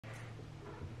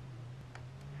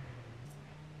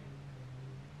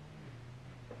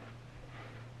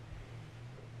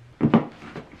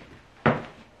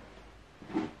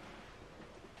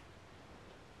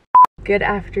Good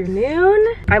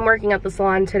afternoon. I'm working at the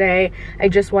salon today. I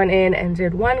just went in and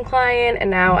did one client and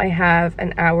now I have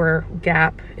an hour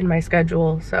gap in my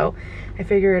schedule. So I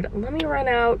figured, let me run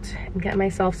out and get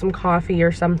myself some coffee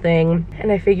or something.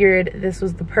 And I figured this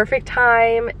was the perfect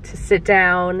time to sit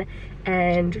down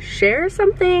and share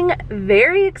something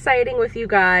very exciting with you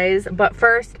guys. But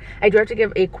first, I do have to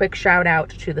give a quick shout out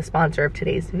to the sponsor of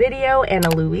today's video, Ana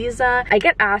Luisa. I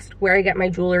get asked where I get my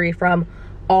jewelry from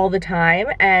all the time,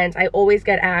 and I always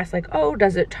get asked like, oh,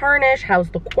 does it tarnish?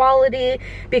 How's the quality?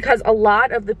 Because a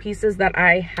lot of the pieces that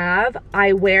I have,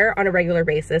 I wear on a regular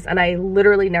basis and I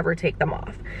literally never take them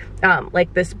off.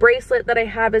 Like this bracelet that I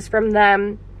have is from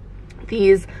them.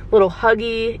 These little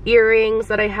huggy earrings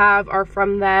that I have are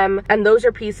from them, and those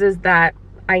are pieces that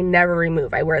I never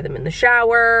remove. I wear them in the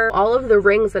shower. All of the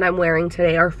rings that I'm wearing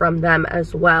today are from them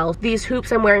as well. These hoops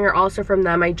I'm wearing are also from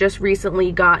them. I just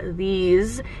recently got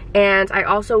these, and I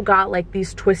also got like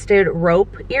these twisted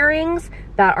rope earrings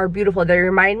that are beautiful. They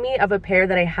remind me of a pair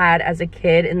that I had as a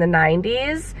kid in the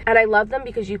 90s, and I love them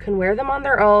because you can wear them on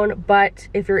their own, but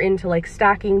if you're into like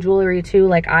stacking jewelry too,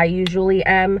 like I usually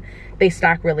am, they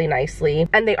stack really nicely.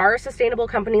 And they are a sustainable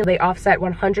company. They offset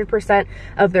 100%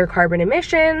 of their carbon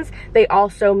emissions. They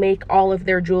also make all of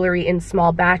their jewelry in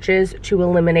small batches to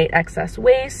eliminate excess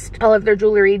waste. All of their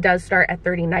jewelry does start at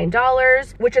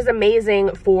 $39, which is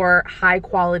amazing for high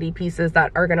quality pieces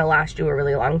that are gonna last you a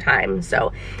really long time.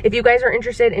 So if you guys are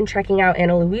interested in checking out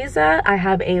Ana Luisa, I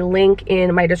have a link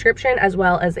in my description as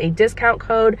well as a discount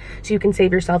code so you can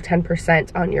save yourself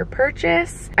 10% on your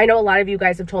purchase. I know a lot of you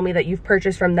guys have told me that you've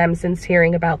purchased from them since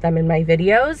hearing about them in my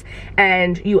videos,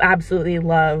 and you absolutely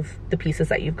love the pieces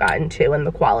that you've gotten too and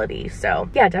the quality. So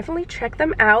yeah, definitely check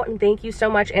them out, and thank you so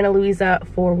much, Ana Luisa,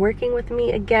 for working with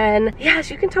me again. Yeah, as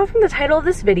you can tell from the title of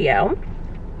this video,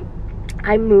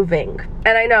 I'm moving.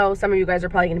 And I know some of you guys are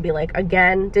probably gonna be like,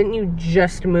 again, didn't you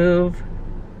just move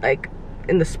like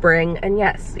in the spring? And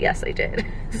yes, I did.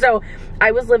 So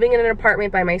I was living in an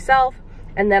apartment by myself,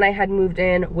 and then I had moved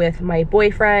in with my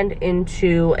boyfriend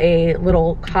into a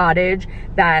little cottage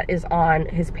that is on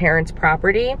his parents'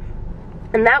 property.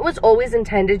 And that was always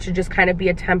intended to just kind of be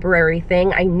a temporary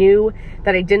thing. I knew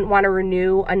that I didn't want to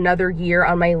renew another year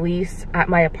on my lease at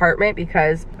my apartment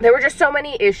because there were just so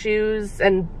many issues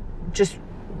and just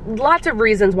lots of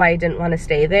reasons why I didn't want to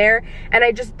stay there. And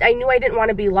I knew I didn't want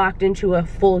to be locked into a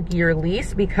full year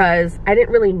lease because I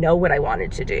didn't really know what I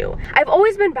wanted to do. I've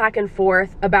always been back and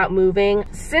forth about moving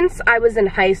since I was in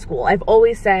high school. I've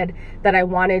always said that I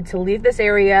wanted to leave this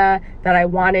area, that I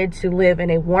wanted to live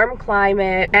in a warm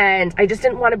climate, and I just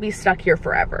didn't want to be stuck here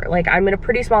forever. Like, I'm in a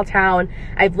pretty small town.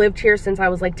 I've lived here since I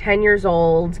was like 10 years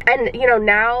old. And you know,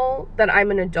 now that I'm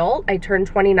an adult, I turned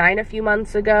 29 a few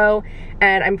months ago,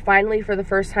 and I'm finally, for the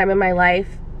first time in my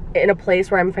life, in a place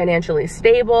where I'm financially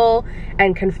stable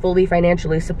and can fully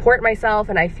financially support myself,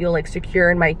 and I feel like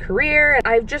secure in my career.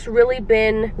 I've just really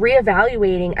been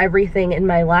reevaluating everything in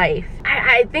my life.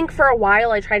 I think for a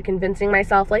while I tried convincing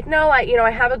myself like, no,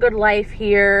 I have a good life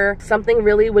here. Something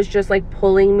really was just like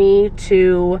pulling me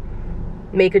to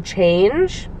make a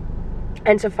change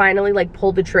and to finally like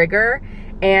pull the trigger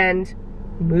and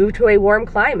move to a warm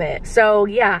climate. So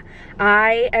yeah,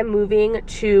 I am moving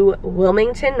to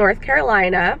Wilmington, North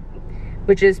Carolina,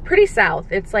 which is pretty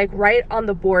south. It's like right on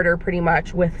the border pretty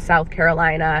much with South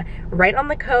Carolina, right on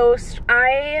the coast.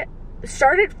 I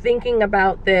started thinking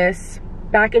about this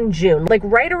back in June, like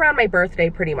right around my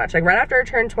birthday pretty much, like right after I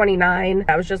turned 29.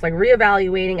 I was just like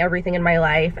reevaluating everything in my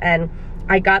life, and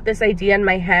I got this idea in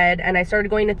my head, and I started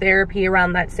going to therapy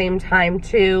around that same time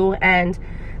too. And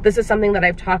this is something that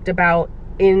I've talked about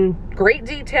in great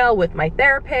detail with my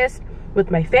therapist, with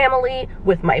my family,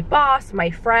 with my boss, my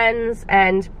friends,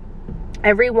 and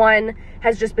everyone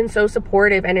has just been so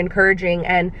supportive and encouraging.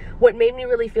 And what made me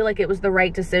really feel like it was the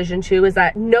right decision too is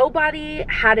that nobody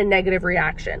had a negative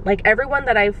reaction. Like, everyone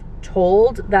that I've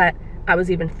told that I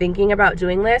was even thinking about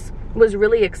doing this was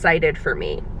really excited for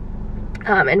me.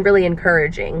 And really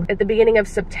encouraging. At the beginning of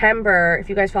September, if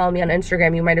you guys follow me on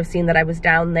Instagram, you might have seen that I was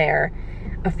down there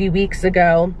a few weeks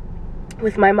ago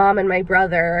with my mom and my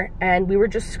brother, and we were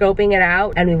just scoping it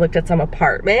out, and we looked at some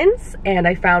apartments, and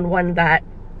I found one that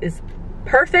is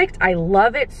perfect. I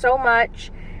love it so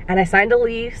much, and I signed a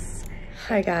lease.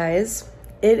 Hi guys,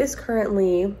 it is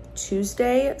currently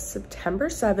Tuesday, September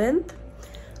 7th.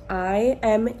 I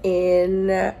am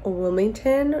in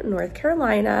Wilmington, North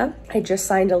Carolina. I just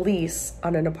signed a lease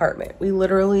on an apartment. We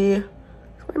literally, is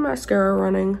my mascara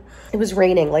running? It was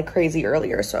raining like crazy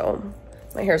earlier, so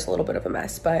my hair's a little bit of a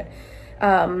mess, but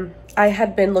I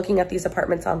had been looking at these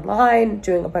apartments online,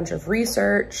 doing a bunch of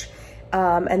research,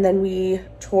 and then we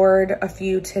toured a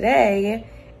few today,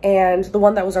 And the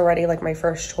one that was already like my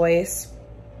first choice,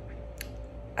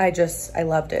 I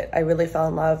loved it. I really fell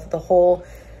in love.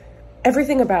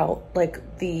 Everything about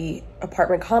like the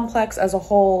apartment complex as a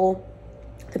whole,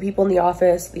 the people in the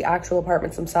office, the actual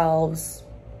apartments themselves,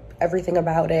 everything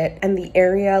about it. And the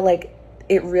area, like,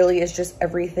 it really is just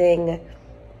everything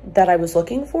that I was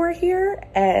looking for here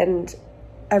and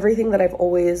everything that I've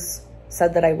always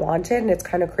said that I wanted. And it's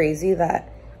kind of crazy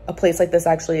that a place like this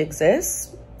actually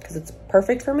exists because it's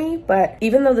perfect for me. But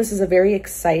even though this is a very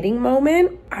exciting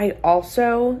moment, I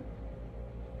also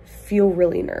feel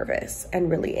really nervous and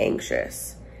really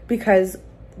anxious because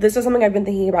this is something I've been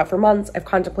thinking about for months. I've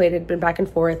contemplated, been back and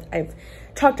forth. I've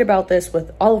talked about this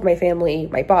with all of my family,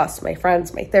 my boss, my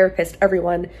friends, my therapist,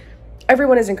 everyone.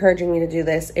 Everyone is encouraging me to do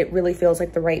this. It really feels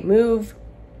like the right move.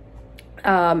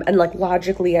 And like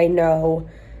logically, I know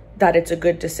that it's a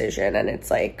good decision and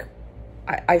it's like,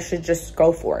 I should just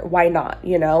go for it. Why not?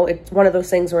 You know, it's one of those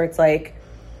things where it's like,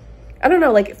 I don't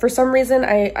know, like for some reason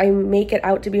I make it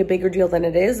out to be a bigger deal than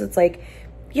it is. It's like,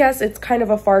 yes, it's kind of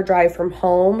a far drive from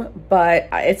home, but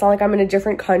it's not like I'm in a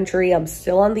different country. I'm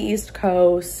still on the East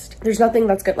Coast. There's nothing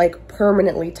that's like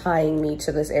permanently tying me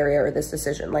to this area or this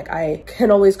decision. Like I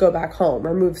can always go back home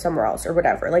or move somewhere else or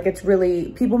whatever. Like it's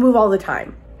really, people move all the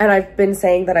time. And I've been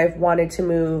saying that I've wanted to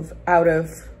move out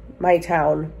of my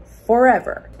town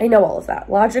forever. I know all of that.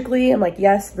 Logically, I'm like,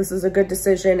 yes, this is a good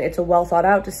decision. It's a well thought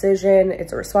out decision.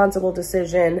 It's a responsible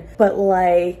decision. But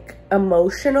like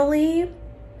emotionally,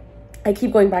 I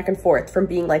keep going back and forth from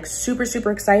being like super,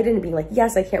 super excited and being like,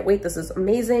 yes, I can't wait. This is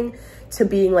amazing, to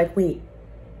being like, wait,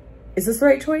 is this the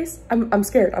right choice? I'm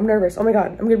scared. I'm nervous. Oh my God,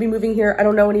 I'm going to be moving here. I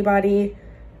don't know anybody.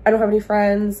 I don't have any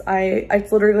friends.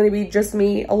 It's literally going to be just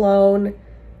me alone.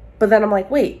 But then I'm like,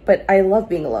 wait, but I love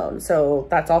being alone. So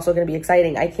that's also going to be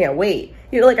exciting. I can't wait.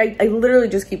 You know, like I literally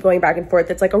just keep going back and forth.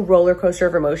 It's like a roller coaster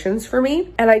of emotions for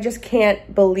me. And I just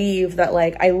can't believe that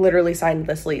like I literally signed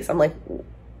this lease. I'm like,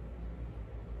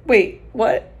 wait,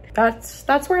 what?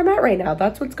 That's where I'm at right now.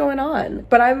 That's what's going on.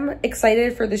 But I'm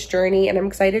excited for this journey and I'm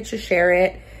excited to share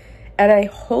it. And I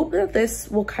hope that this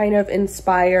will kind of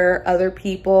inspire other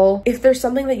people. If there's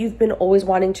something that you've been always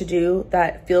wanting to do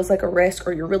that feels like a risk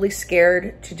or you're really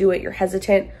scared to do it, you're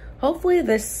hesitant, hopefully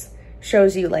this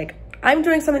shows you like, I'm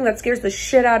doing something that scares the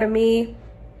shit out of me.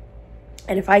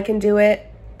 And if I can do it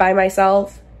by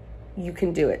myself, you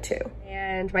can do it too.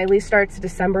 And my lease starts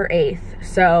December 8th.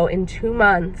 So in 2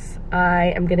 months,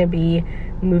 I am gonna be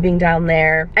moving down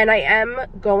there. And I am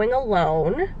going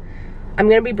alone. I'm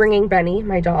gonna be bringing Benny,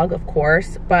 my dog, of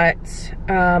course, but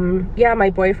yeah, my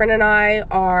boyfriend and I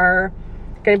are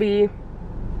gonna be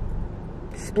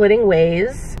splitting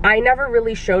ways. I never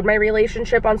really showed my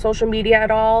relationship on social media at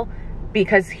all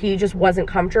because he just wasn't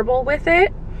comfortable with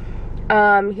it.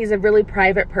 He's a really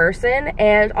private person,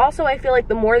 and also I feel like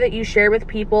the more that you share with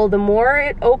people, the more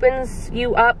it opens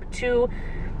you up to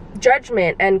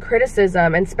judgment and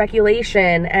criticism and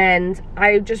speculation, and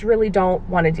I just really don't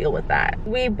want to deal with that.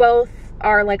 We both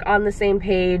are like on the same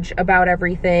page about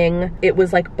everything. It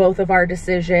was like both of our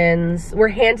decisions. We're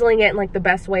handling it in like the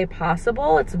best way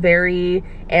possible. It's very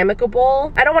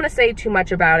amicable. I don't want to say too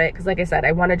much about it because like I said,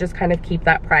 I want to just kind of keep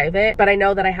that private, but I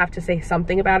know that I have to say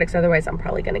something about it because otherwise I'm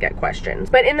probably going to get questions.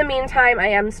 But in the meantime, I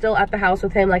am still at the house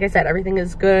with him. Like I said, everything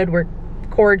is good. We're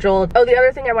cordial. Oh, the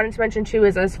other thing I wanted to mention too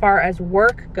is as far as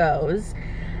work goes,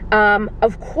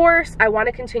 of course I want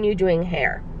to continue doing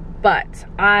hair. But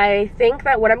I think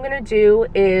that what I'm gonna do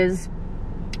is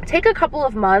take a couple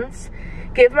of months,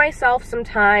 give myself some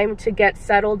time to get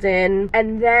settled in,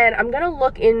 and then I'm gonna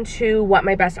look into what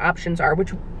my best options are,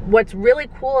 what's really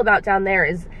cool about down there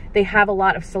is they have a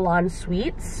lot of salon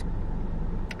suites.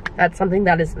 That's something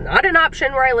that is not an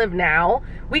option where I live now.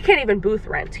 We can't even booth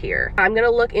rent here. I'm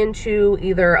gonna look into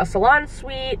either a salon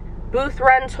suite, booth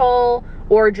rental,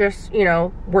 or just, you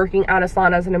know, working at a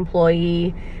salon as an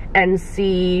employee and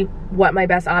see what my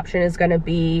best option is gonna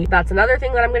be. That's another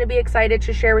thing that I'm gonna be excited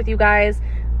to share with you guys.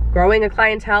 Growing a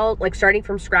clientele, like starting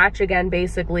from scratch again,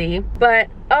 basically. But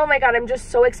oh my God, I'm just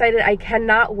so excited. I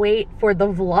cannot wait for the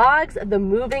vlogs, the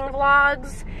moving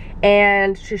vlogs,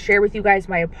 and to share with you guys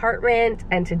my apartment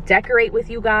and to decorate with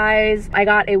you guys. I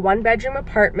got a 1-bedroom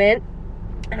apartment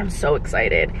and I'm so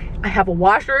excited. I have a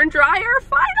washer and dryer,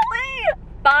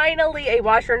 finally a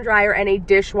washer and dryer and a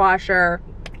dishwasher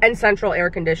and central air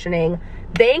conditioning.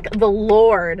 Thank the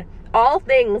Lord. All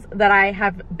things that I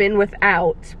have been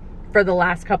without for the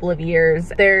last couple of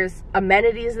years. There's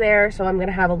amenities there, so I'm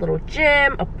gonna have a little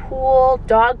gym, a pool,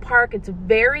 dog park. It's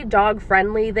very dog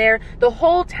friendly there. The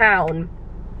whole town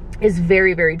is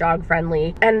very, very dog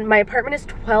friendly. And my apartment is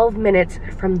 12 minutes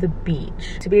from the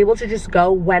beach. To be able to just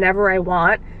go whenever I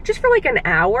want, just for like an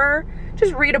hour,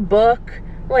 just read a book,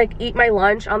 like eat my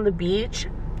lunch on the beach,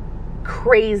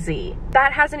 crazy.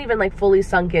 That hasn't even like fully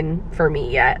sunk in for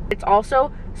me yet. It's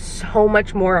also so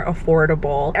much more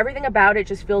affordable. Everything about it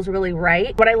just feels really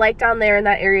right. What I like down there in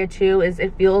that area too is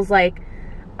it feels like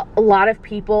a lot of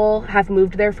people have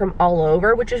moved there from all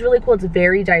over, which is really cool. It's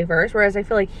very diverse, whereas I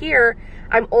feel like here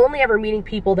I'm only ever meeting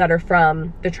people that are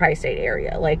from the tri-state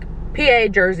area, like PA,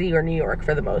 Jersey, or New York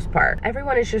for the most part.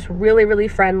 Everyone is just really, really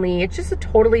friendly. It's just a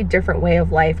totally different way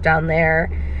of life down there.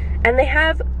 And they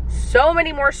have so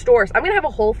many more stores. I'm gonna have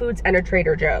a Whole Foods and a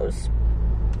Trader Joe's.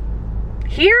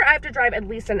 Here, I have to drive at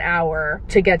least an hour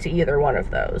to get to either one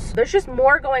of those. There's just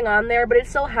more going on there, but it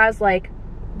still has like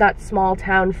that small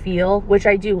town feel, which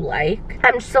I do like.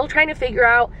 I'm still trying to figure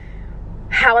out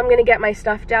how I'm gonna get my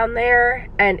stuff down there,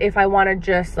 and if I wanna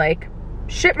just like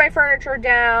ship my furniture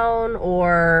down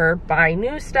or buy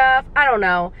new stuff. I don't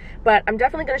know, but I'm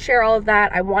definitely gonna share all of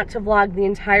that. I want to vlog the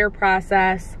entire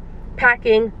process,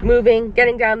 packing, moving,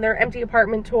 getting down there, empty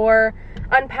apartment tour,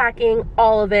 unpacking,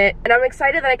 all of it. And I'm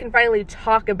excited that I can finally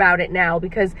talk about it now,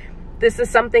 because this is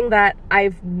something that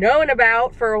I've known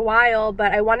about for a while,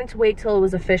 but I wanted to wait till it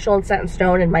was official and set in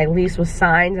stone and my lease was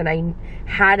signed and I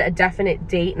had a definite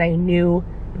date and I knew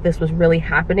this was really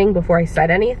happening before I said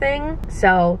anything.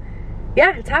 So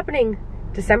yeah, it's happening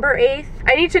December 8th.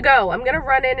 I need to go. I'm gonna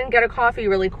run in and get a coffee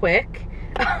really quick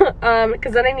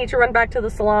because then I need to run back to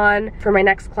the salon for my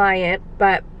next client.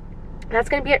 But that's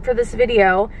gonna be it for this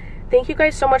video. Thank you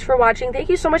guys so much for watching. Thank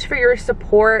you so much for your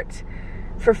support,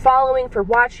 for following, for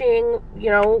watching, you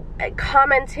know,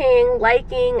 commenting,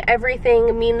 liking.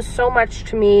 Everything means so much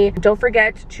to me. Don't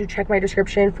forget to check my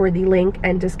description for the link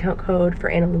and discount code for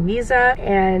Ana Luisa,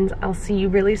 and I'll see you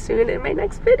really soon in my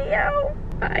next video.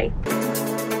 Bye.